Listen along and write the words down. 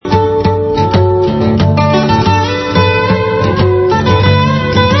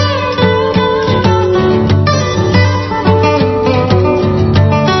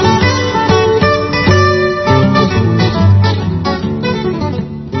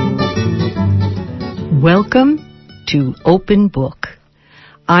Welcome to Open Book.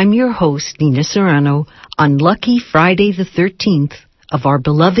 I'm your host, Nina Serrano, on lucky Friday the 13th of our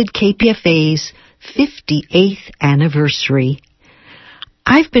beloved KPFA's 58th anniversary.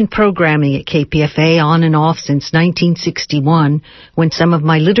 I've been programming at KPFA on and off since 1961, when some of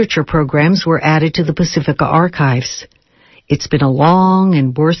my literature programs were added to the Pacifica archives. It's been a long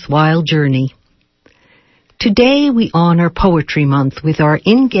and worthwhile journey. Today we honor Poetry Month with our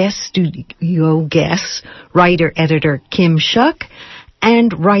in-guest studio guests, writer-editor Kim Shuck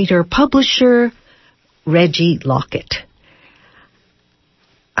and writer-publisher Reggie Lockett.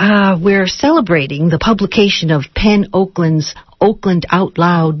 We're celebrating the publication of PEN Oakland's Oakland Out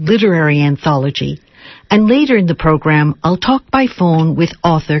Loud literary anthology. And later in the program, I'll talk by phone with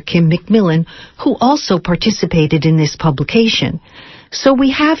author Kim McMillan, who also participated in this publication. So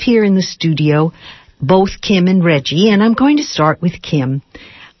we have here in the studio both Kim and Reggie, and I'm going to start with Kim.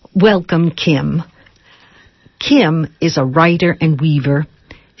 Welcome, Kim. Kim is a writer and weaver.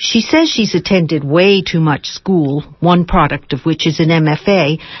 She says she's attended way too much school, one product of which is an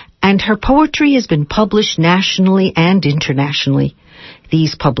MFA, and her poetry has been published nationally and internationally.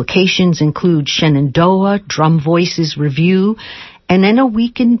 These publications include Shenandoah, Drum Voices Review, and then a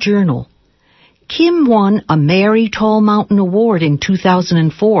Weekend Journal. Kim won a Mary Tall Mountain Award in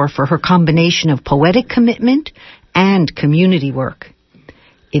 2004 for her combination of poetic commitment and community work.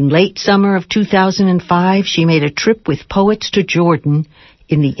 In late summer of 2005, she made a trip with poets to Jordan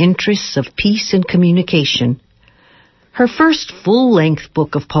in the interests of peace and communication. Her first full-length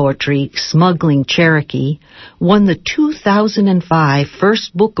book of poetry, Smuggling Cherokee, won the 2005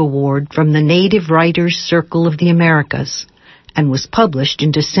 First Book Award from the Native Writers Circle of the Americas, and was published in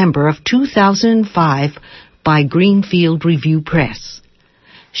December of 2005 by Greenfield Review Press.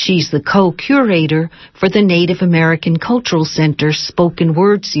 She's the co-curator for the Native American Cultural Center's Spoken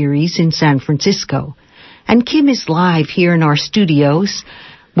Word series in San Francisco. And Kim is live here in our studios.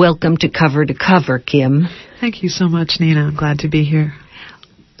 Welcome to Cover, Kim. Thank you so much, Nina. I'm glad to be here.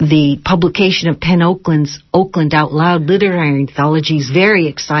 The publication of PEN Oakland's Oakland Out Loud literary anthology is very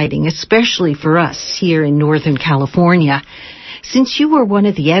exciting, especially for us here in Northern California. Since you were one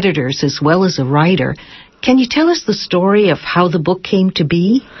of the editors as well as a writer, can you tell us the story of how the book came to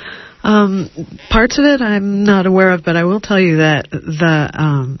be? Parts of it I'm not aware of, but I will tell you that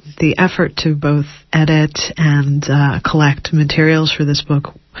the effort to both edit and collect materials for this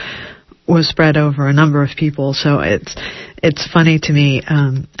book was spread over a number of people. So it's funny to me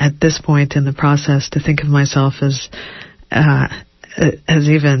at this point in the process to think of myself as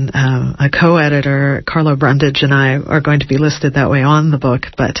even a co-editor. Carlo Brundage and I are going to be listed that way on the book,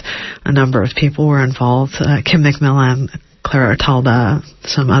 but a number of people were involved. Kim McMillan, Clara Talda,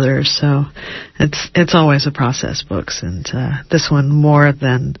 some others. So it's always a process, books, and this one more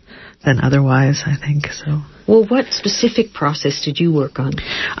than otherwise, I think. So. Well, what specific process did you work on?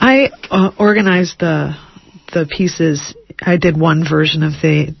 I organized the pieces. I did one version of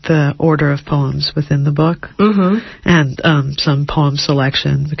the order of poems within the book, and some poem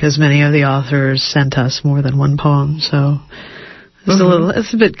selection, because many of the authors sent us more than one poem. So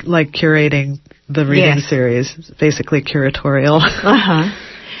it's a bit like curating the reading series, basically curatorial.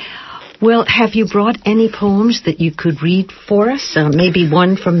 Well, have you brought any poems that you could read for us? Maybe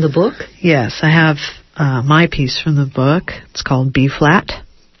one from the book? Yes, I have my piece from the book. It's called B-flat.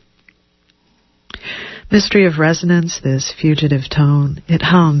 Mystery of resonance, this fugitive tone. It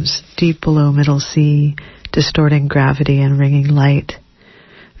hums deep below middle C, distorting gravity and ringing light.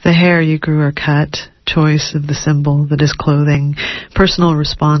 The hair you grew or cut, choice of the symbol that is clothing, personal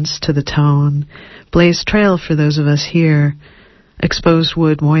response to the tone, blazed trail for those of us here. Exposed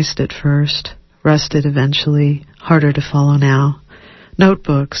wood moist at first, rusted eventually, harder to follow now.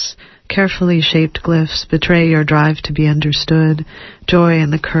 Notebooks, carefully shaped glyphs betray your drive to be understood, joy in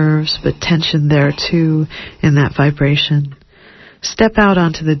the curves, but tension there too in that vibration. Step out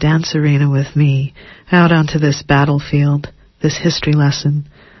onto the dance arena with me, out onto this battlefield, this history lesson,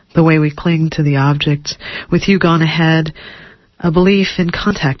 the way we cling to the objects, with you gone ahead, a belief in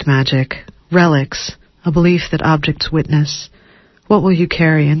contact magic, relics, a belief that objects witness. What will you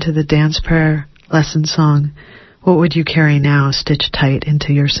carry into the dance prayer, lesson song? What would you carry now stitched tight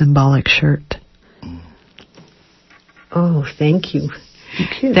into your symbolic shirt? Oh, thank you.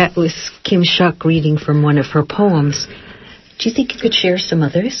 Thank you. That was Kim Shuck reading from one of her poems. Do you think you could share some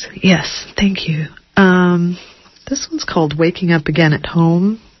others? Yes, thank you. This one's called Waking Up Again at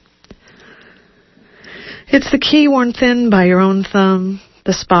Home. It's the key worn thin by your own thumb,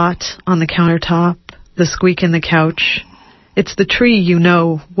 the spot on the countertop, the squeak in the couch. It's the tree, you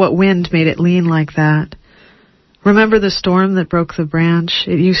know, what wind made it lean like that. Remember the storm that broke the branch?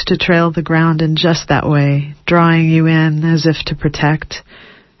 It used to trail the ground in just that way, drawing you in as if to protect.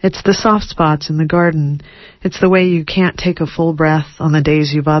 It's the soft spots in the garden. It's the way you can't take a full breath on the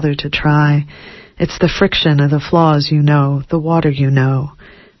days you bother to try. It's the friction of the flaws you know, the water you know.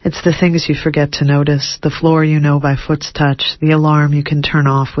 It's the things you forget to notice, the floor you know by foot's touch, the alarm you can turn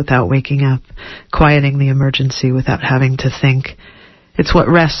off without waking up, quieting the emergency without having to think. It's what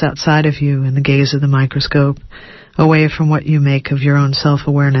rests outside of you in the gaze of the microscope, away from what you make of your own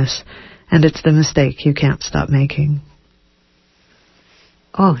self-awareness, and it's the mistake you can't stop making.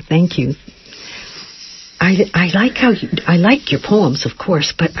 Oh, thank you. I like your poems, of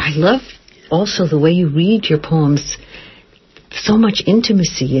course, but I love also the way you read your poems. So much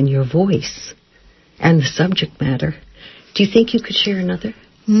intimacy in your voice and the subject matter. Do you think you could share another?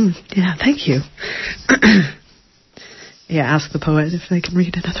 Yeah, thank you. Yeah, ask the poet if they can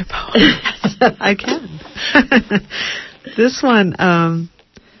read another poem. I can. This one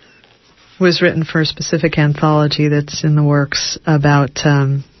was written for a specific anthology that's in the works about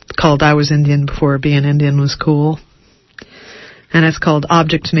called I Was Indian Before Being Indian Was Cool. And it's called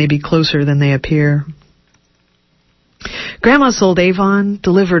Objects May Be Closer Than They Appear. Grandma sold Avon,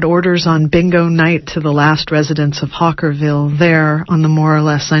 delivered orders on bingo night to the last residents of Hawkerville, there on the more or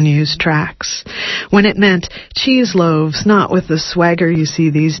less unused tracks. When it meant cheese loaves, not with the swagger you see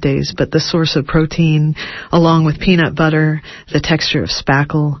these days, but the source of protein, along with peanut butter, the texture of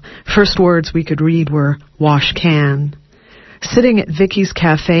spackle. First words we could read were, wash can. Sitting at Vicky's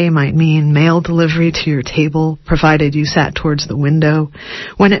Cafe might mean mail delivery to your table, provided you sat towards the window.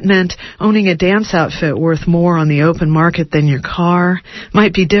 When it meant owning a dance outfit worth more on the open market than your car,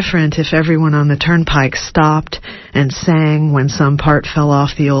 might be different if everyone on the turnpike stopped and sang when some part fell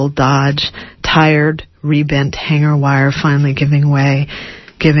off the old Dodge, tired, rebent hanger wire finally giving way.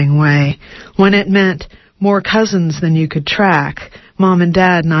 When it meant more cousins than you could track, Mom and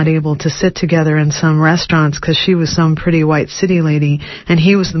Dad not able to sit together in some restaurants because she was some pretty white city lady and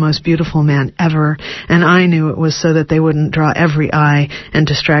he was the most beautiful man ever, and I knew it was so that they wouldn't draw every eye and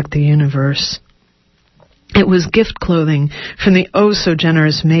distract the universe. It was gift clothing from the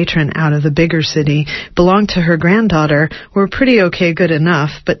oh-so-generous matron out of the bigger city, belonged to her granddaughter, were pretty okay good enough,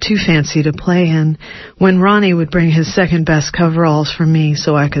 but too fancy to play in, when Ronnie would bring his second-best coveralls for me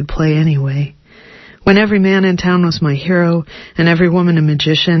so I could play anyway. When every man in town was my hero and every woman a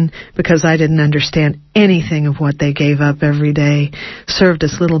magician because I didn't understand anything of what they gave up every day, served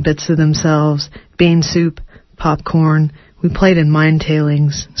us little bits of themselves, bean soup, popcorn. We played in mine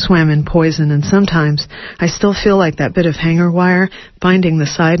tailings, swam in poison, and sometimes I still feel like that bit of hanger wire binding the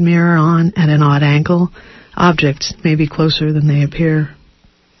side mirror on at an odd angle. Objects may be closer than they appear.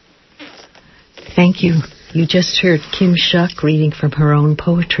 Thank you. You just heard Kim Shuck reading from her own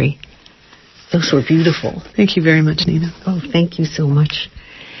poetry. Those were beautiful. Thank you very much, Nina. Oh, thank you so much.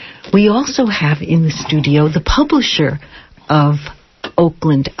 We also have in the studio the publisher of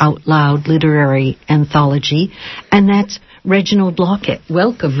Oakland Out Loud Literary Anthology, and that's Reginald Lockett.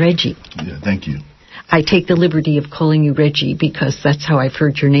 Welcome, Reggie. Yeah, thank you. I take the liberty of calling you Reggie because that's how I've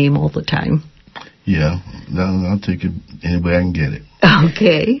heard your name all the time. Yeah, I'll take it any way I can get it.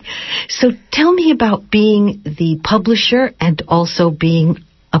 Okay. So tell me about being the publisher and also being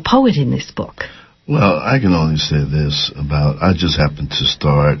a poet in this book. Well, I can only say this about, I just happened to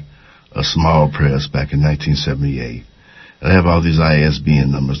start a small press back in 1978. And I have all these ISBN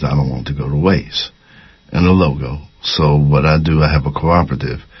numbers that I don't want to go to waste. And a logo. So what I do, I have a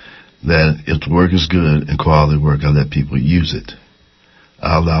cooperative that if the work is good and quality work, I let people use it.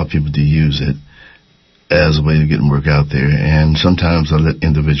 I allow people to use it as a way to get work out there. And sometimes I let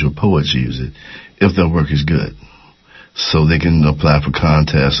individual poets use it if their work is good. So they can apply for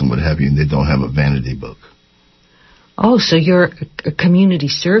contests and what have you, and they don't have a vanity book. Oh, so you're a community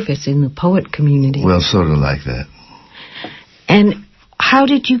service in the poet community. Well, sort of like that. And how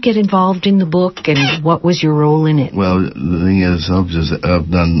did you get involved in the book, and what was your role in it? Well, the thing is, I've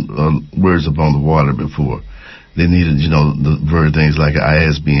done Words Upon the Water before. They needed, the very things like an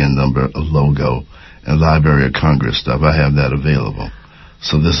ISBN number, a logo, and Library of Congress stuff. I have that available.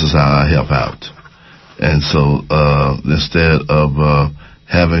 So this is how I help out. And so instead of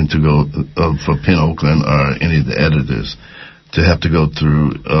having to go for Penn Oakland or any of the editors to have to go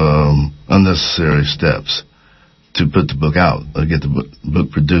through unnecessary steps to put the book out or get the book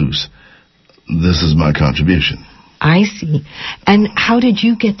produced, this is my contribution. I see. And how did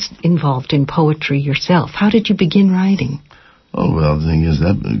you get involved in poetry yourself? How did you begin writing? Oh, well, the thing is,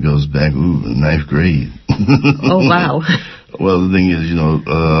 that goes back, ninth grade. Oh, wow. Well, the thing is,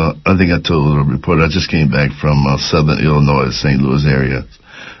 I think I told a reporter, I just came back from southern Illinois, St. Louis area,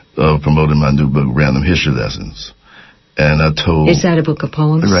 promoting my new book, Random History Lessons. And I told... Is that a book of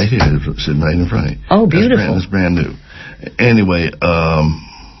poems? Right here, sitting right in front of you. Oh, beautiful. It's brand new. Anyway,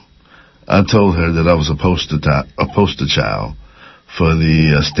 I told her that I was a poster child for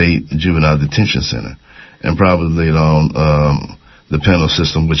the State Juvenile Detention Center. And probably later on, the penal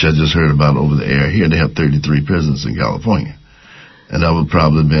system, which I just heard about over the air. Here they have 33 prisons in California. And I would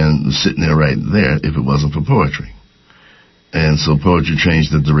probably have been sitting there right there if it wasn't for poetry. And so poetry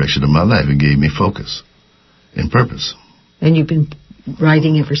changed the direction of my life. It gave me focus and purpose. And you've been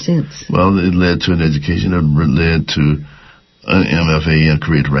writing ever since. Well, it led to an education. It led to an MFA in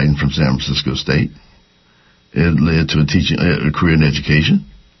creative writing from San Francisco State. It led to a career in education.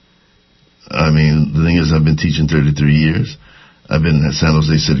 I mean, the thing is, I've been teaching 33 years. I've been at San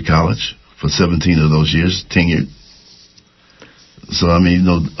Jose City College for 17 of those years, tenured. So, I mean,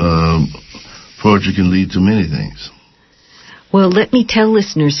 poetry can lead to many things. Well, let me tell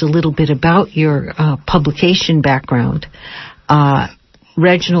listeners a little bit about your publication background.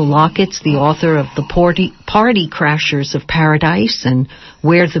 Reginald Lockett's the author of The Party Crashers of Paradise and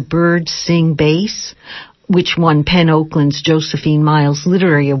Where the Birds Sing Bass, which won Penn Oakland's Josephine Miles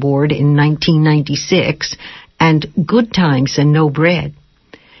Literary Award in 1996, and Good Times and No Bread.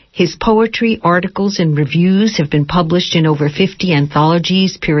 His poetry, articles, and reviews have been published in over 50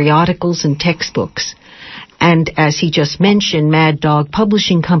 anthologies, periodicals, and textbooks. And as he just mentioned, Mad Dog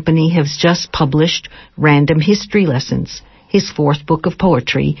Publishing Company has just published Random History Lessons, his fourth book of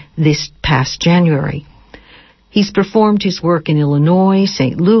poetry, this past January. He's performed his work in Illinois,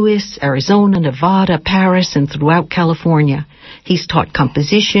 St. Louis, Arizona, Nevada, Paris, and throughout California. He's taught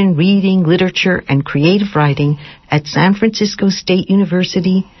composition, reading, literature, and creative writing at San Francisco State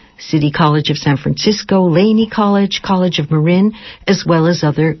University, City College of San Francisco, Laney College, College of Marin, as well as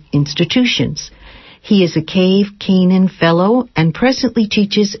other institutions. He is a Cave Canaan Fellow and presently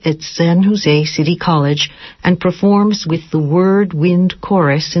teaches at San Jose City College and performs with the Word Wind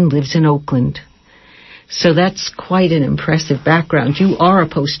Chorus and lives in Oakland. So that's quite an impressive background. You are a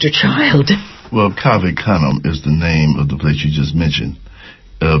poster child. Well, Cave Canem is the name of the place you just mentioned.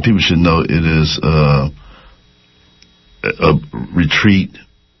 People should know it is a retreat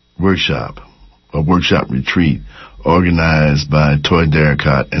workshop, a workshop retreat organized by Toy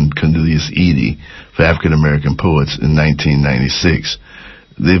Darracott and Cornelius Eady for African American poets in 1996.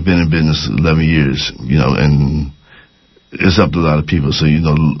 They've been in business 11 years, and it's up to a lot of people. So,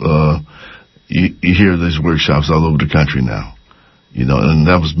 you hear these workshops all over the country now, and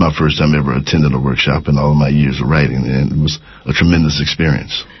that was my first time ever attending a workshop in all of my years of writing, and it was a tremendous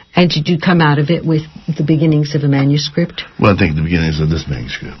experience. And did you come out of it with the beginnings of a manuscript? Well, I think the beginnings of this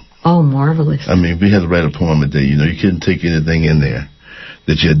manuscript. Oh, marvelous. I mean, we had to write a poem a day. You couldn't take anything in there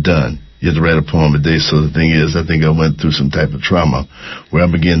that you had done. You had to write a poem a day. So the thing is, I think I went through some type of trauma where I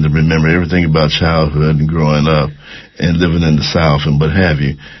began to remember everything about childhood and growing up and living in the South and what have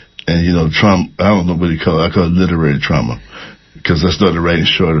you. And, trauma, I don't know what you call it. I call it literary trauma because I started writing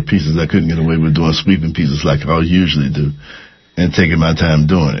shorter pieces. I couldn't get away with doing sweeping pieces like I usually do and taking my time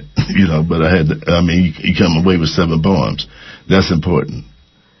doing it, but you come away with 7 poems. That's important.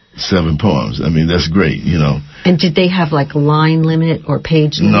 7 poems. I mean, that's great, And did they have like a line limit or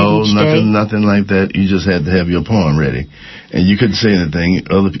page limit each day? No, nothing like that. You just had to have your poem ready. And you couldn't say anything.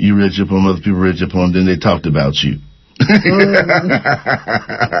 You read your poem, other people read your poem, then they talked about you. And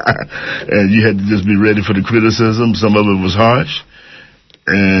you had to just be ready for the criticism. Some of it was harsh.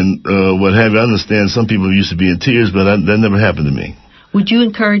 And what have you. I understand some people used to be in tears, but that never happened to me. Would you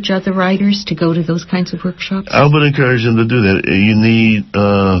encourage other writers to go to those kinds of workshops? I would encourage them to do that. You need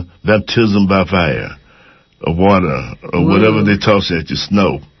baptism by fire, or water, or whatever they toss at you,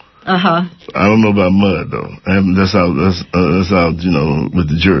 snow. Uh-huh. I don't know about mud, though. That's out, with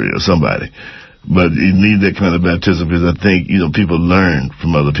the jury or somebody. But you need that kind of baptism because I think, people learn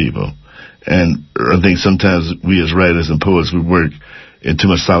from other people. And I think sometimes we as writers and poets, we work in too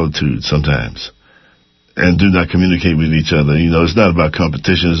much solitude sometimes. And do not communicate with each other. It's not about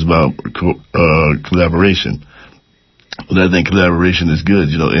competition, it's about collaboration. But I think collaboration is good,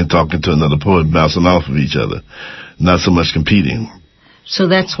 in talking to another poet, bouncing off of each other, not so much competing. So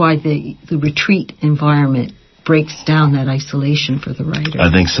that's why the retreat environment breaks down that isolation for the writer. I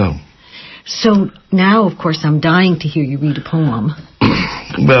think so. So now, of course, I'm dying to hear you read a poem.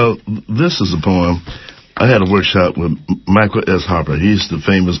 Well, this is a poem. I had a workshop with Michael S. Harper. He's the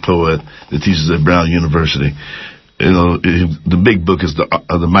famous poet that teaches at Brown University. The big book is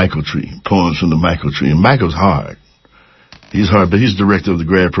the Michael Tree, poems from the Michael Tree. And Michael's hard. He's hard, but he's director of the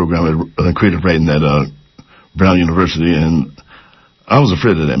grad program at creative writing at Brown University. And I was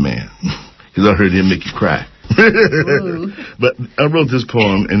afraid of that man because I heard him make you cry. But I wrote this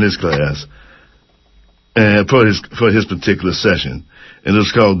poem in this class for his particular session, and it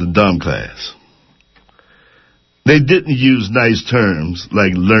was called the Dumb Class. They didn't use nice terms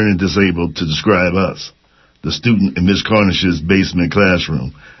like learning disabled to describe us, the student in Miss Cornish's basement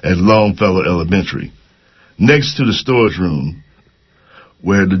classroom at Longfellow Elementary, next to the storage room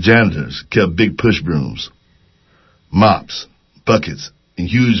where the janitors kept big push brooms, mops, buckets, and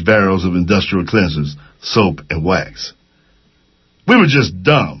huge barrels of industrial cleansers, soap, and wax. We were just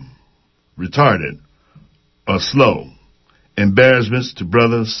dumb, retarded, or slow, embarrassments to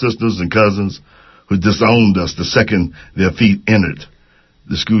brothers, sisters, and cousins who disowned us the second their feet entered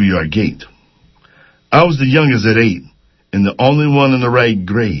the schoolyard gate. I was the youngest at 8 and the only one in the right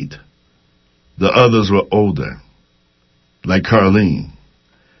grade. The others were older, like Carlene,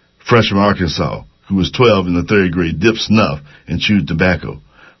 fresh from Arkansas, who was 12 in the 3rd grade, dipped snuff and chewed tobacco.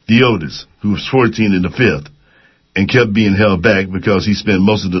 Theodis, who was 14 in the 5th and kept being held back because he spent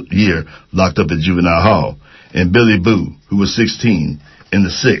most of the year locked up at juvenile hall. And Billy Boo, who was 16 in the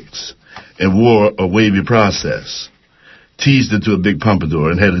 6th and wore a wavy process, teased it to a big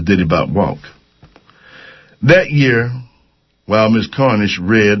pompadour and had a ditty-bop walk. That year, while Miss Cornish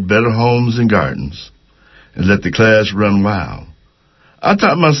read Better Homes and Gardens and let the class run wild, I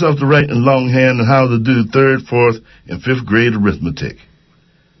taught myself to write in longhand and how to do 3rd, 4th, and 5th grade arithmetic.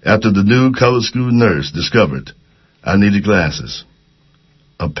 After the new colored school nurse discovered I needed glasses,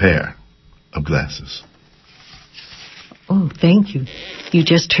 a pair of glasses. Oh, thank you. You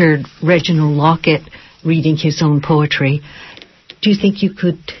just heard Reginald Lockett reading his own poetry. Do you think you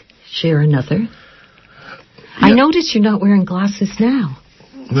could share another? Yeah. I notice you're not wearing glasses now.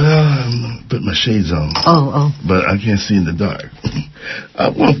 Well, I put my shades on. Oh. But I can't see in the dark. I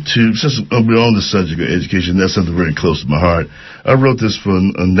want to, since we're on the subject of education, that's something very close to my heart. I wrote this for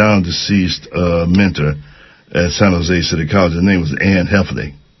a now-deceased mentor at San Jose City College. Her name was Ann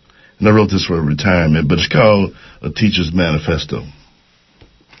Heffley. And I wrote this for retirement, but it's called A Teacher's Manifesto.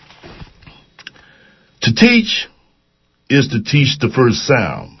 To teach is to teach the first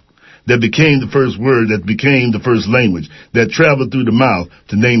sound that became the first word, that became the first language, that traveled through the mouth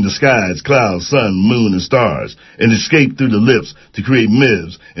to name the skies, clouds, sun, moon, and stars, and escaped through the lips to create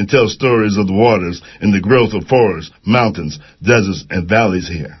myths and tell stories of the waters and the growth of forests, mountains, deserts, and valleys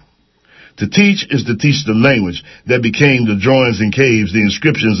here. To teach is to teach the language that became the drawings in caves, the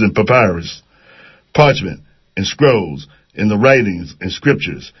inscriptions in papyrus, parchment, and scrolls, and the writings and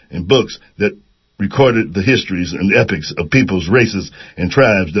scriptures and books that recorded the histories and epics of peoples, races, and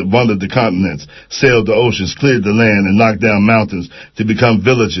tribes that wandered the continents, sailed the oceans, cleared the land, and knocked down mountains to become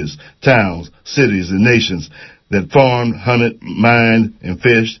villages, towns, cities, and nations that farmed, hunted, mined, and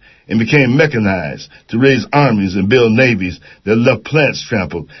fished, and became mechanized to raise armies and build navies that left plants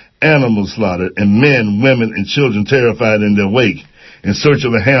trampled, animals slaughtered, and men, women, and children terrified in their wake, in search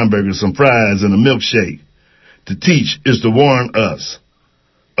of a hamburger, some fries, and a milkshake. To teach is to warn us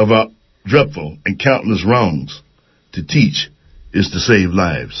of our dreadful and countless wrongs. To teach is to save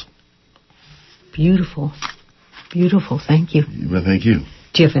lives. Beautiful. Beautiful. Thank you. Well, thank you.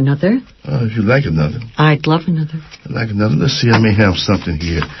 Do you have another? If you'd like another. I'd love another. I'd like another. Let's see, I may have something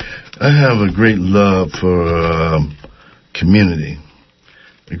here. I have a great love for community.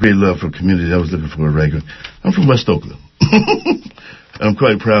 A great love for community. I was looking for a record. I'm from West Oakland. I'm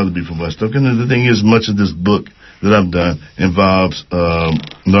quite proud to be from West Oakland. And the thing is, much of this book that I've done involves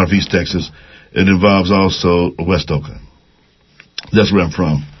Northeast Texas. It involves also West Oakland. That's where I'm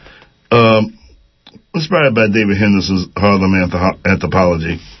from. Inspired by David Henderson's Harlem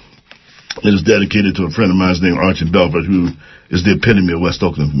Anthropology. It is dedicated to a friend of mine named Archie Belford, who is the epitome of West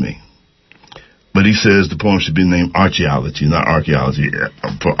Oakland for me. But he says the poem should be named Archaeology, not archaeology,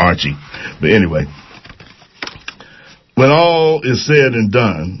 for Archie. But anyway, when all is said and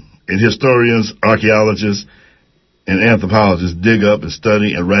done, and historians, archaeologists, and anthropologists dig up and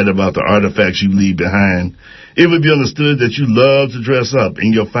study and write about the artifacts you leave behind, it would be understood that you love to dress up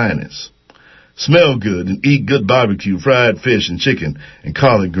in your finest, smell good, and eat good barbecue, fried fish and chicken, and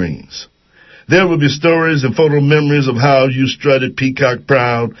collard greens. There will be stories and photo memories of how you strutted peacock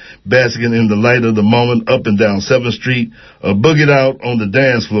proud, basking in the light of the moment up and down 7th Street, or boogied out on the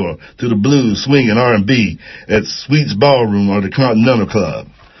dance floor to the blues, swing, and R&B at Sweet's Ballroom or the Continental Club.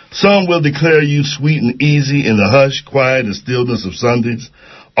 Some will declare you sweet and easy in the hush, quiet, and stillness of Sundays,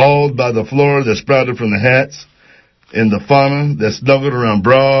 awed by the flora that sprouted from the hats, and the fauna that snuggled around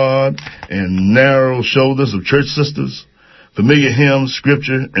broad and narrow shoulders of church sisters, familiar hymns,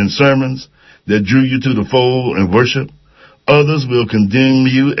 scripture, and sermons that drew you to the fold and worship. Others will condemn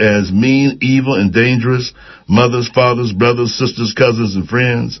you as mean, evil, and dangerous, mothers, fathers, brothers, sisters, cousins, and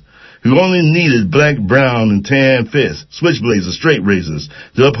friends, who only needed black, brown, and tan fists, switchblades, and straight razors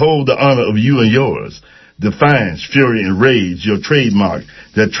to uphold the honor of you and yours. Defiance, fury, and rage, your trademark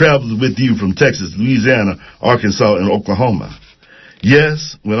that travels with you from Texas, Louisiana, Arkansas, and Oklahoma.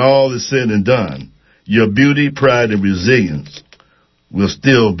 Yes, when all is said and done, your beauty, pride, and resilience will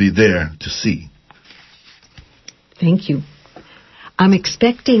still be there to see. Thank you. I'm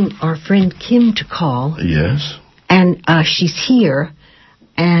expecting our friend Kim to call. Yes. And she's here.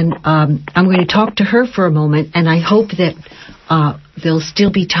 And I'm going to talk to her for a moment. And I hope that there'll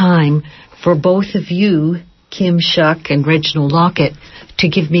still be time for both of you, Kim Shuck and Reginald Lockett, to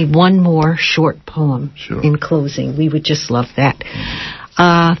give me one more short poem in closing. We would just love that.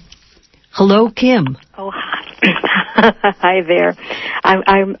 Hello, Kim. Oh, hi. Hi there.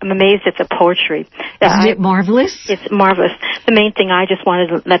 I'm amazed at the poetry. Isn't it marvelous? It's marvelous. The main thing, I just wanted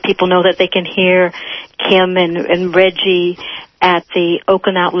to let people know that they can hear Kim and Reggie at the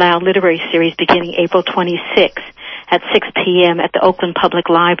Oakland Out Loud Literary Series beginning April 26th at 6 p.m. at the Oakland Public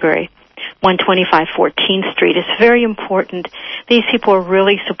Library, 125 14th Street. It's very important. These people are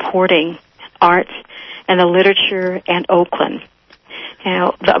really supporting arts and the literature and Oakland.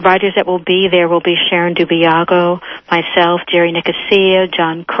 Now, the writers that will be there will be Sharon Dubiago, myself, Jerry Nicosia,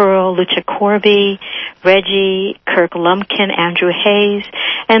 John Curl, Lucha Corby, Reggie, Kirk Lumpkin, Andrew Hayes,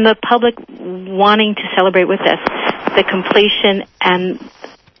 and the public wanting to celebrate with us the completion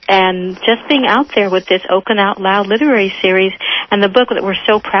and just being out there with this Oakland Out Loud Literary Series and the book that we're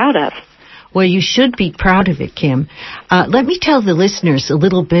so proud of. Well, you should be proud of it, Kim. Let me tell the listeners a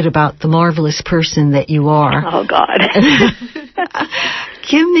little bit about the marvelous person that you are. Oh, God.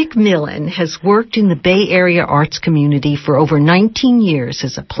 Kim McMillan has worked in the Bay Area arts community for over 19 years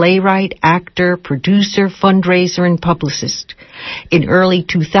as a playwright, actor, producer, fundraiser, and publicist. In early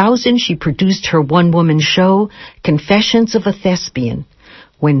 2000, she produced her one-woman show, Confessions of a Thespian,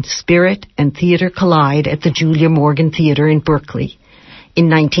 When Spirit and Theater Collide at the Julia Morgan Theater in Berkeley. In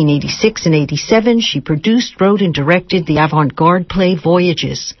 1986 and 87, she produced, wrote, and directed the avant-garde play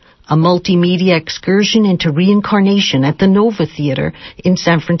Voyages, a multimedia excursion into reincarnation at the Nova Theater in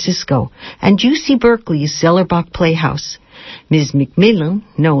San Francisco, and UC Berkeley's Zellerbach Playhouse. Ms. McMillan,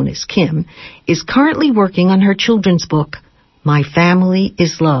 known as Kim, is currently working on her children's book, My Family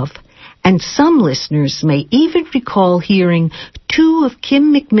is Love, and some listeners may even recall hearing two of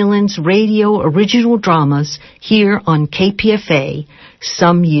Kim McMillan's radio original dramas here on KPFA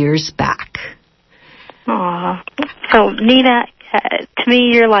some years back. Aw. So, Nina, to me,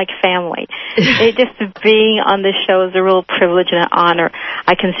 you're like family. Just being on this show is a real privilege and an honor.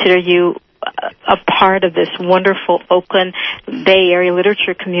 I consider you a part of this wonderful Oakland Bay Area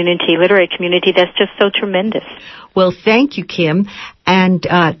literary community that's just so tremendous. Well, thank you, Kim, and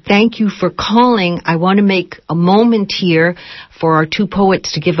thank you for calling. I want to make a moment here for our two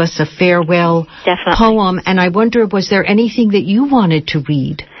poets to give us a farewell poem, and I wonder, was there anything that you wanted to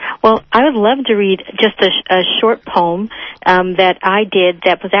read? Well, I would love to read just a short poem that I did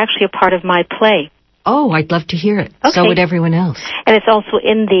that was actually a part of my play. Oh, I'd love to hear it. Okay. So would everyone else. And it's also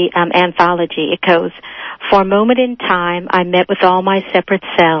in the anthology. It goes, for a moment in time, I met with all my separate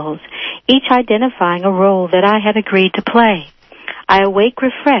selves, each identifying a role that I had agreed to play. I awake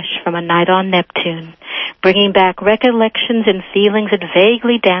refreshed from a night on Neptune, bringing back recollections and feelings that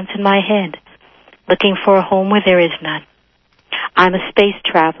vaguely dance in my head, looking for a home where there is none. I'm a space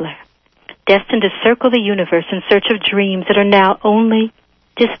traveler, destined to circle the universe in search of dreams that are now only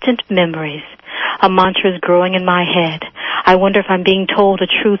distant memories. A mantra is growing in my head. I wonder if I'm being told a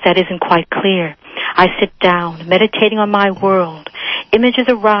truth that isn't quite clear. I sit down, meditating on my world. Images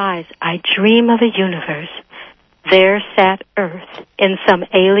arise. I dream of a universe. There sat Earth in some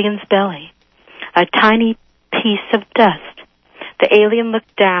alien's belly, a tiny piece of dust. The alien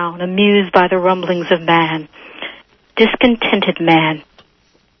looked down, amused by the rumblings of man. Discontented man,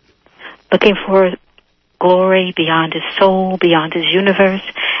 looking for glory beyond his soul, beyond his universe,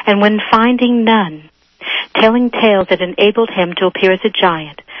 and when finding none, telling tales that enabled him to appear as a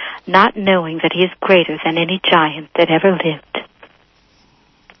giant, not knowing that he is greater than any giant that ever lived.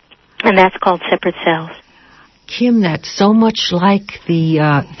 And that's called Separate Selves. Kim, that's so much like the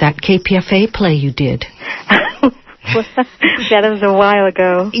that KPFA play you did. Yeah, that was a while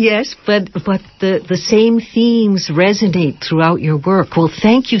ago. Yes, but the same themes resonate throughout your work. Well,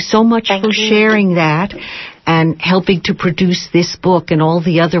 thank you so much for sharing that and helping to produce this book and all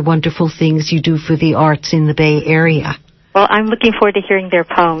the other wonderful things you do for the arts in the Bay Area. Well, I'm looking forward to hearing their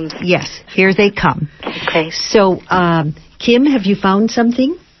poems. Yes, here they come. Okay. So, Kim, have you found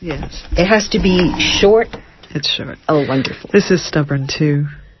something? Yes. It has to be short? It's short. Oh, wonderful. This is stubborn, too.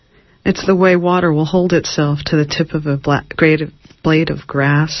 It's the way water will hold itself to the tip of a blade of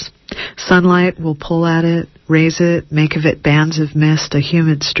grass, Sunlight will pull at it, raise it, make of it bands of mist, a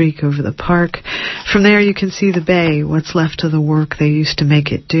humid streak over the park. From there you can see the bay, what's left of the work they used to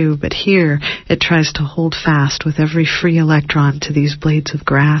make it do, but here it tries to hold fast with every free electron to these blades of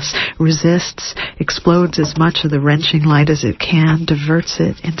grass, resists, explodes as much of the wrenching light as it can, diverts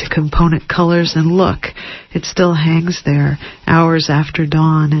it into component colors, and look, it still hangs there, hours after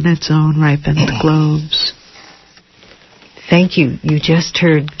dawn in its own ripened globes. Thank you. You just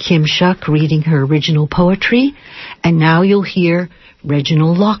heard Kim Shuck reading her original poetry, and now you'll hear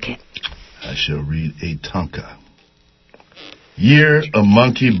Reginald Lockett. I shall read a Tonka. Year a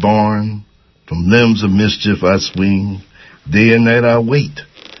monkey born, from limbs of mischief I swing, day and night I wait,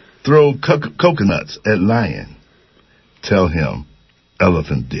 throw coconuts at lion, tell him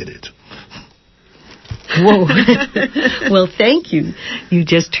elephant did it. Whoa. Well, thank you. You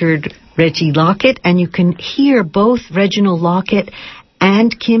just heard Reggie Lockett, and you can hear both Reginald Lockett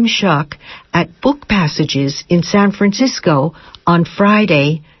and Kim Shuck at Book Passages in San Francisco on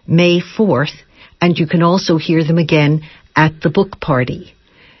Friday, May 4th, and you can also hear them again at the book party.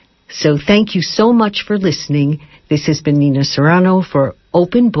 So thank you so much for listening. This has been Nina Serrano for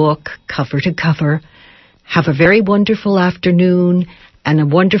Open Book, Cover to Cover. Have a very wonderful afternoon and a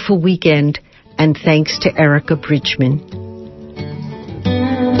wonderful weekend, and thanks to Erica Bridgman.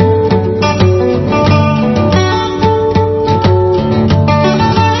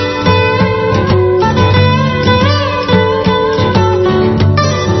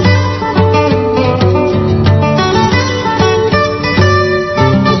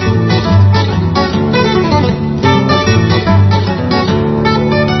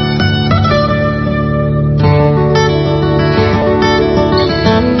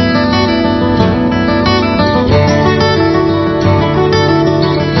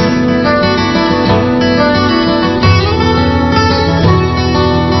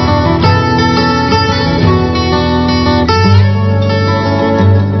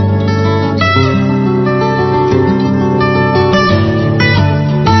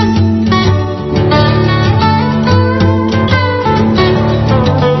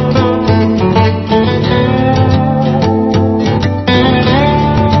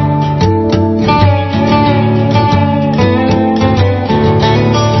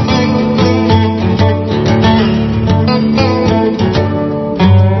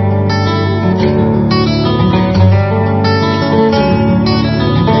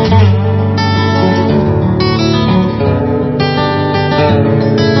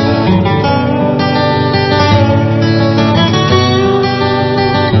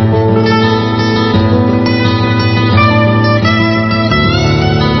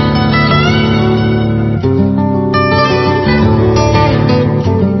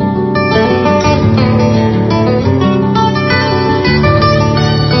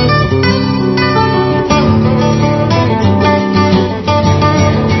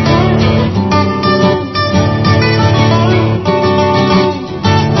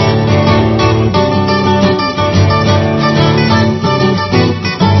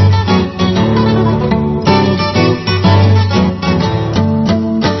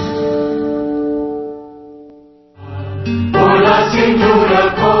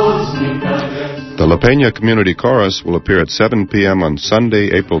 Peña Community Chorus will appear at 7 p.m. on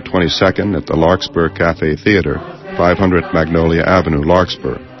Sunday, April 22nd at the Larkspur Cafe Theater, 500 Magnolia Avenue,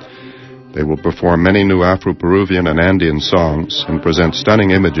 Larkspur. They will perform many new Afro-Peruvian and Andean songs and present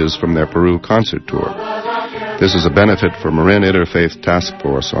stunning images from their Peru concert tour. This is a benefit for Marin Interfaith Task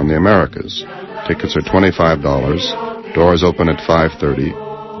Force on the Americas. Tickets are $25. Doors open at 5:30.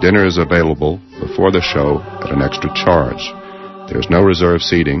 Dinner is available before the show at an extra charge. There's no reserved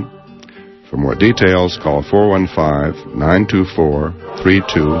seating. For more details, call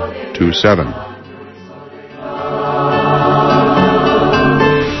 415-924-3227.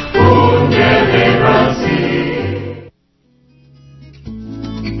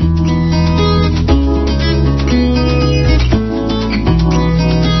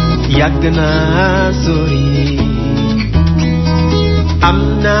 Yagna Sori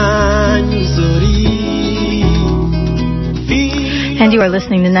Amna Sori. And you are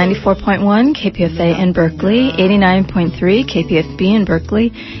listening to 94.1 KPFA in Berkeley, 89.3 KPFB in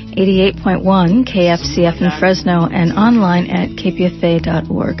Berkeley, 88.1 KFCF in Fresno, and online at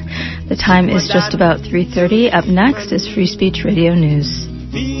kpfa.org. The time is just about 3:30. Up next is Free Speech Radio News.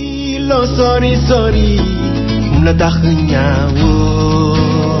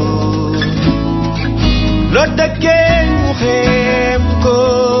 Lo da que mujer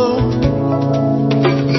ko